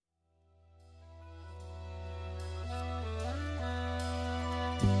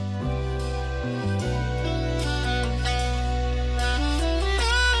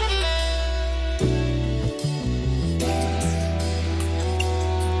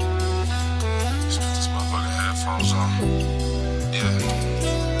Yeah.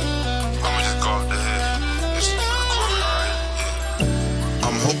 I'ma just go off the head. It's recording, right? Yeah.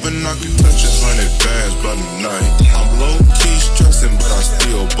 I'm hoping I can touch 100 bands by the night. I'm low-key stressing, but I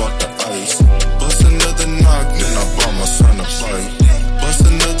still bought the ice. Bust another knock, then I bought my son a fight. Bust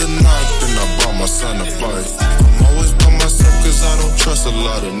another knock, then I bought my son a bite. I'm always by myself cause I don't trust a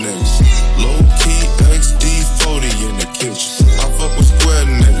lot of niggas. Low-key XD40 in the kitchen. I fuck with square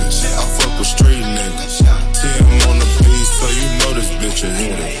niggas, I fuck with straight niggas. TM on the beat, so you know this bitch a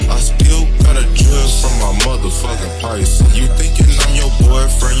hitter. I still got a drug from my motherfucking pipes. You thinking I'm your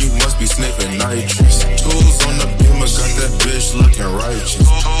boyfriend, you must be sniffing nitrous. Tools on the beamer, got that bitch looking righteous.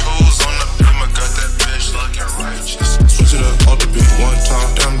 Tools on the beamer, got that bitch looking righteous. Switch it up, all the beat one time.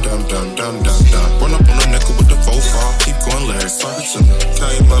 Down. Run up on the nickel with the 4-5. Keep going, legs, fuck it to me.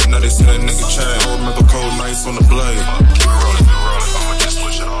 Came up, now they see that nigga chain. I remember cold nights on the blade. Keep it rolling, I'ma just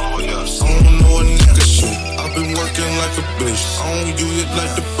switch it all the way up. I don't know a nigga shit. I've been working like a bitch. I don't use it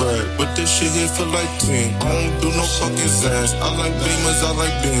like the bread, but this shit here for like 10. I don't do no fucking zans. I like beamers, I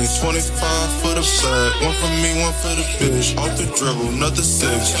like beans. 25 for the flag. One for me, one for the bitch. Off the dribble, another 6.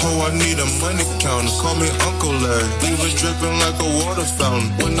 Oh, I need a money counter. Call me Uncle Larry. Leave it dripping like a water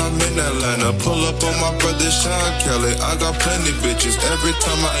fountain. When I'm in Atlanta, pull up on my brother Sean Kelly. I got plenty bitches. Every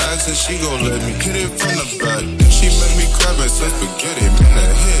time I ask her, she gon' let me hit it from the back. Then she make me grab it, say spaghetti. Man,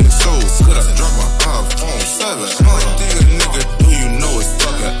 that head so good. I drop my iPhone 7. Everything a nigga do, you know it's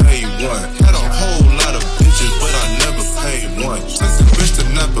fucking A1. Had a whole lot of bitches, but I never paid one. Took the bitch to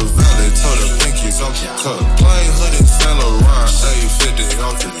Napa Valley, told her pinkies off the cup. Plain hoodie, Saint Laurent, A50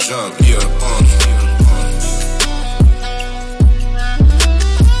 off the jump, yeah,